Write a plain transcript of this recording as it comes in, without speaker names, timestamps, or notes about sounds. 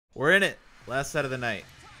We're in it. Last set of the night.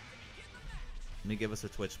 Let me give us a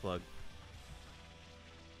Twitch plug.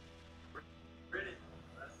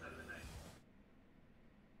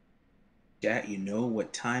 Chat, you know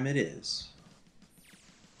what time it is.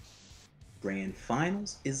 Grand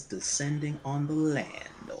Finals is descending on the land,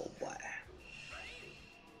 oh boy.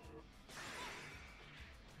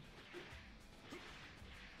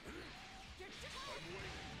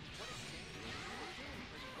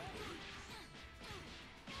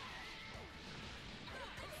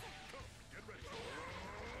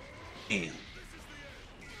 Damn.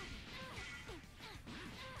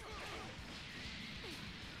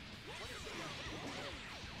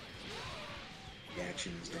 The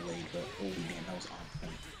action is delayed, but holy damn, that was on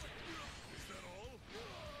point.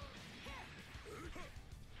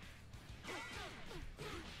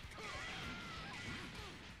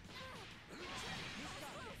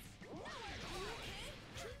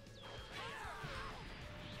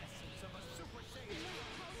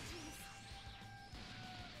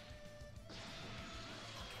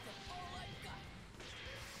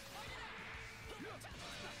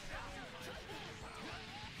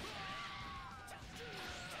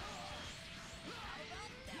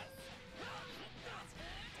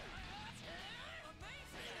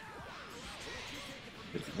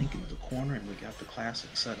 Link into the corner and we got the classic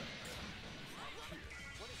setup.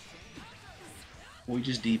 We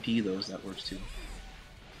just DP those, that works too.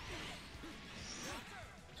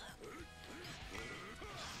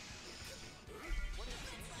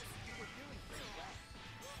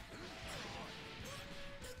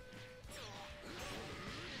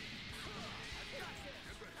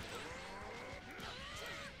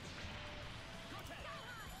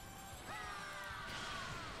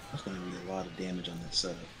 That's going to be a lot of damage on that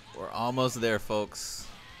setup. We're almost there, folks.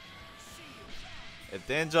 If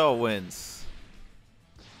Danjal wins,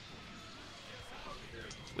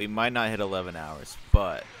 we might not hit 11 hours,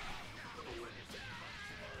 but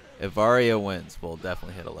if Varia wins, we'll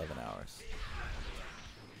definitely hit 11 hours.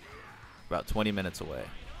 About 20 minutes away.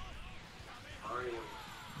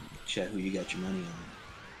 Chat, who you got your money on?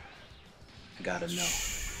 I gotta know.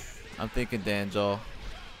 I'm thinking Danjal,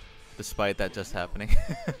 despite that just happening.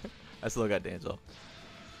 I still got Danjal.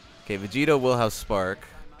 Okay, Vegeta will have Spark.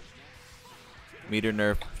 Meter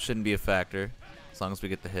nerf shouldn't be a factor, as long as we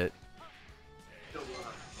get the hit.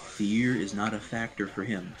 Fear is not a factor for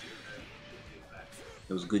him.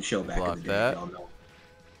 It was a good show back in the day, y'all know.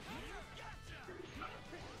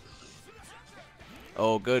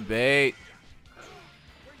 Oh, good bait.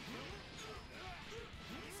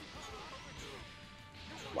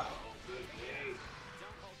 Wow.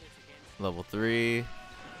 Level 3.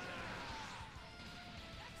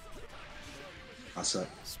 What's up?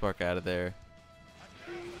 Spark out of there.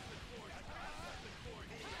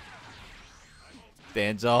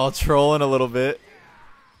 Danjal trolling a little bit.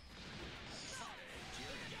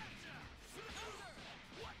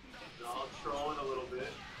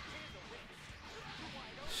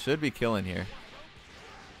 Should be killing here.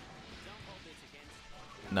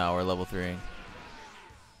 No, we're level 3.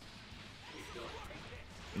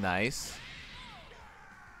 Nice.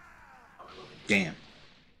 Damn.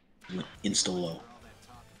 Went insta-low.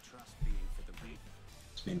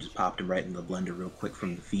 This man just popped him right in the blender real quick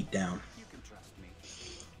from the feet down.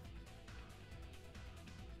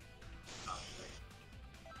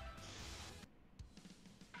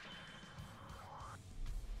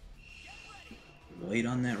 Wait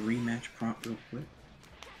on that rematch prompt real quick.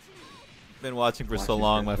 Been watching for so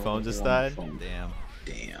long, my phone just died. Damn.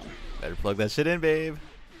 Damn. Better plug that shit in, babe.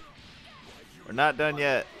 We're not done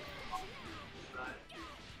yet.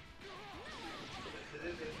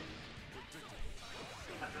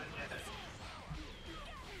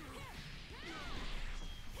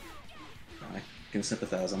 I can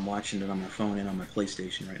sympathize. I'm watching it on my phone and on my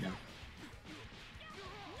PlayStation right now.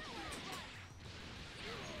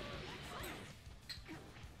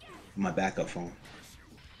 My backup phone.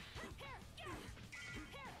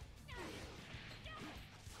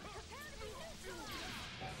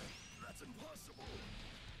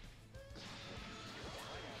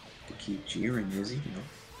 To keep jeering, is he? No.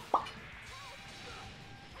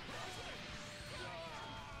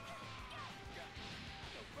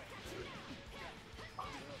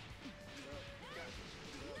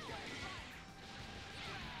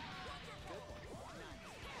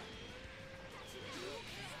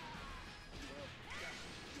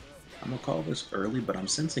 I'm gonna call this early, but I'm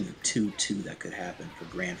sensing a 2-2 that could happen for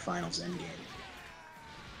Grand Finals endgame.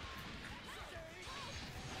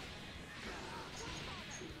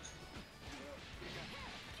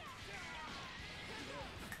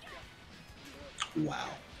 Wow.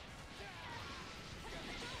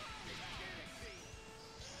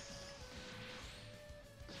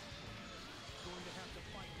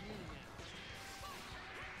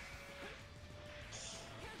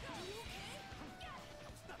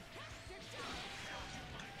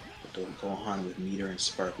 Gohan with meter and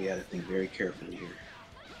spark. We gotta think very carefully here.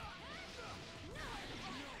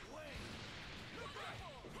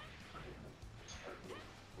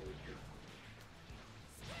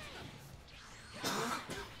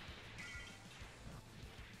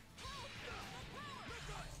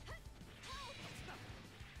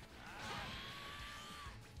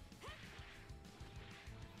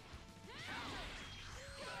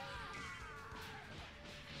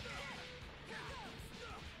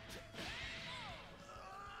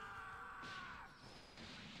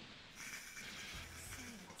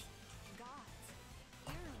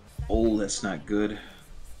 Oh, that's not good.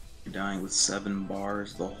 You're dying with 7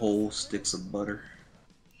 bars, the whole sticks of butter.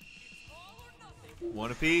 One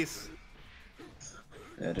apiece.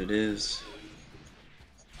 That it is.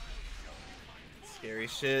 Scary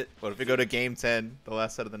shit. What if we go to game 10, the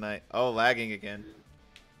last set of the night? Oh, lagging again.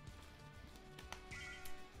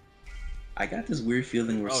 I got this weird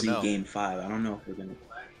feeling we're seeing no. game 5. I don't know if we're gonna.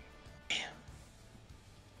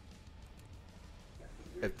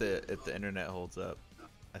 If the internet holds up,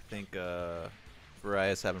 I think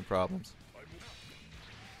Varia's having problems.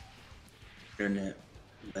 Internet,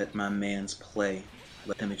 let my mans play.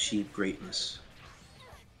 Let them achieve greatness.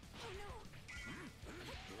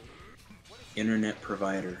 Internet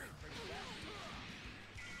provider.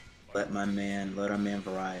 Let our man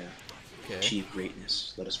Varia achieve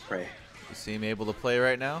greatness. Let us pray. You seem able to play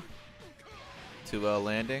right now? 2L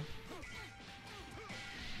landing.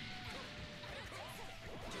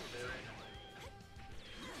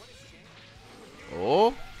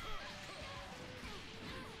 Oh.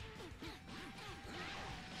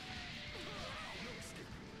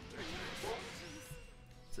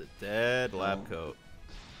 It's a dead lab coat.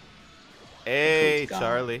 Hey,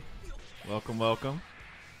 Charlie. Welcome, welcome.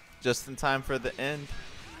 Just in time for the end.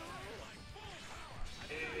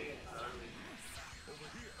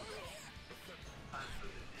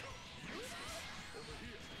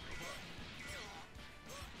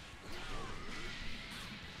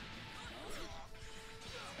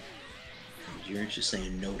 You're just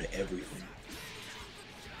saying no to everything.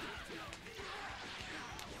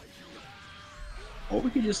 Or we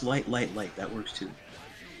could just light. That works too.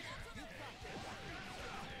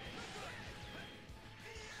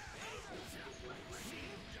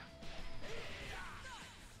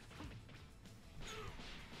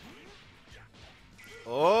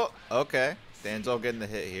 Oh, okay. Danzo getting the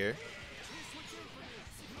hit here.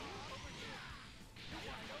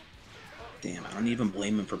 Damn, I don't even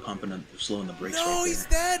blame him for slowing the brakes. No, right he's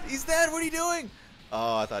there. dead. He's dead. What are you doing?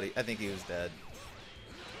 Oh, I think he was dead.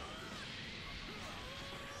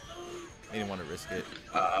 He didn't want to risk it.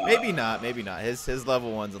 Maybe not. Maybe not. His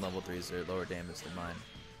level 1s and level 3s are lower damage than mine.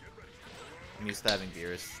 I'm used to having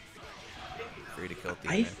Beerus free to kill.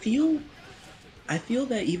 I feel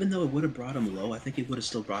that even though it would have brought him low, I think it would have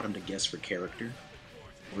still brought him to guess for character.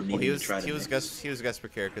 Well, he was guess for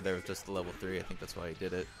character there with just the level 3. I think that's why he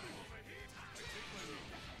did it.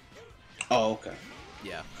 Oh, okay.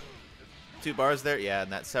 Yeah. 2 bars there? Yeah,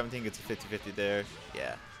 and that 17 gets a 50-50 there.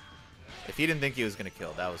 Yeah. If he didn't think he was going to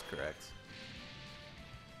kill, that was correct.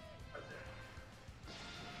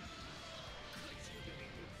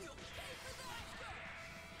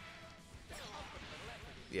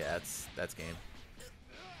 Yeah, that's game.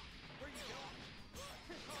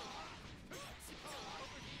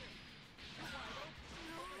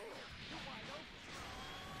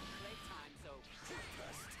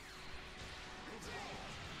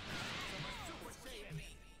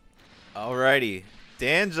 Alrighty,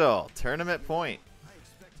 Danjal, tournament point.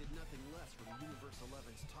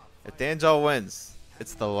 If Danjal wins,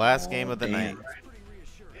 it's the last game of the night.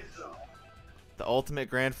 The ultimate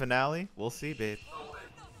grand finale? We'll see, babe.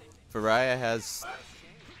 Varia has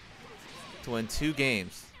to win 2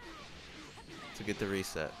 games to get the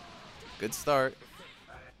reset. Good start.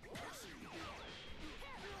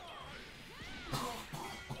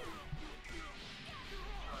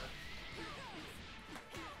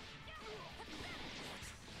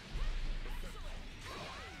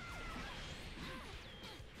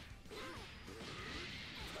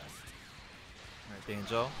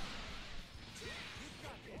 Danjal.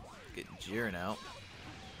 Getting Jiren out.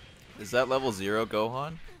 Is that level 0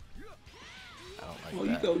 Gohan? I don't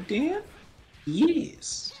like that. You go, Dan?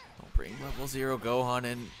 Yes. Don't bring level 0 Gohan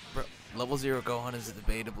in. Bro, level 0 Gohan is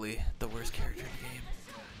debatably the worst character in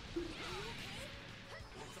the game.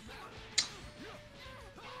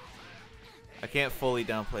 I can't fully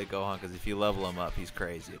downplay Gohan because if you level him up, he's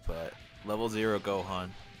crazy. But level 0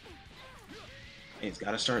 Gohan. Hey, it's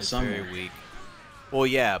got to start somewhere. Very weak. Well,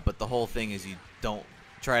 yeah, but the whole thing is you don't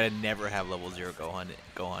try to never have level 0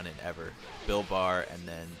 Gohan in ever. Build bar and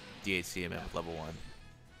then DHC him in with level 1.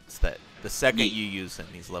 It's that the second you use him,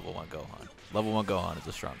 he's level 1 Gohan. Level 1 Gohan is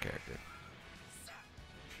a strong character.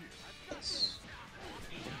 It's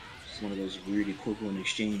one of those weird equivalent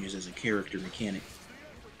exchanges as a character mechanic.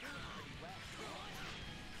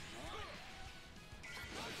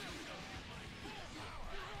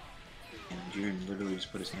 And Jiren literally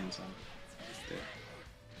just put his hands on there.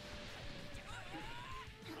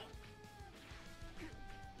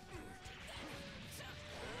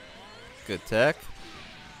 Good tech.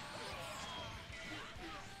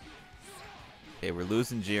 Okay, we're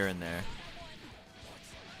losing Jiren there.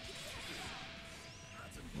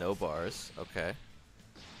 No bars. Okay.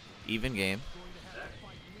 Even game.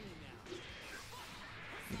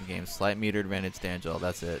 Even game. Slight meter advantage, D'Angelo.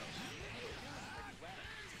 That's it.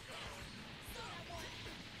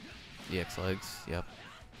 EX legs. Yep.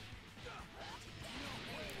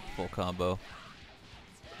 Full combo.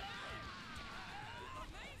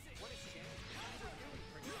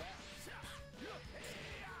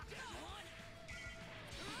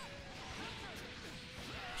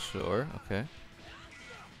 Sure, okay.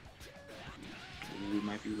 We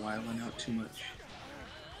might be wilding out too much.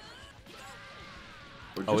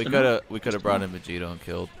 Oh, we could have brought in Vegito and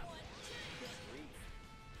killed.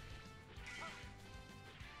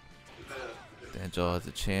 D'Angelo has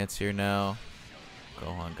a chance here now.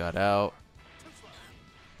 Gohan got out.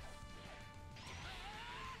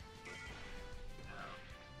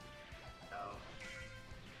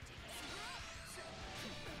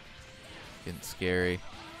 Getting scary.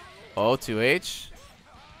 Oh, 2H.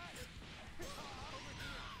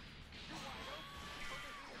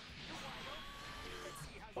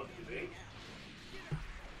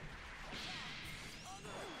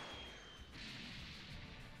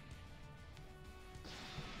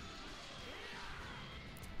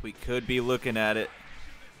 We could be looking at it.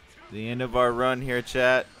 The end of our run here,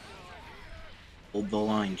 chat. Hold the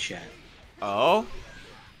line, chat. Oh?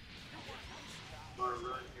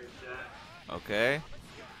 Okay.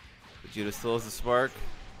 Vegeta still has the spark.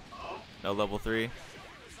 No level 3.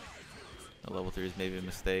 No level 3 is maybe a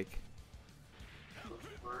mistake.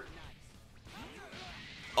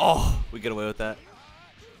 Oh, we get away with that.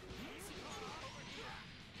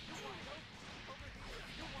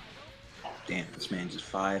 Damn, this man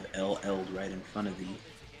just 5LL'd right in front of thee.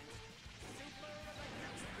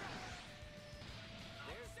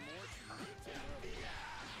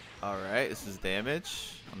 Alright, this is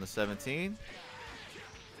damage on the 17.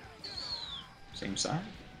 Same side?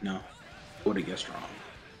 No. Would have guessed wrong.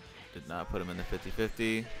 Did not put him in the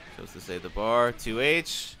 50-50. Chose to save the bar.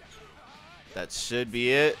 2H. That should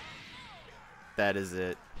be it. That is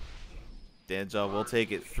it. D'Angelo will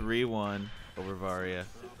take it 3-1 over Varia.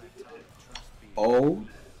 Oh,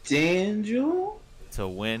 D'Angelo? To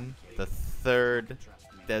win the third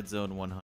Dead Zone 100.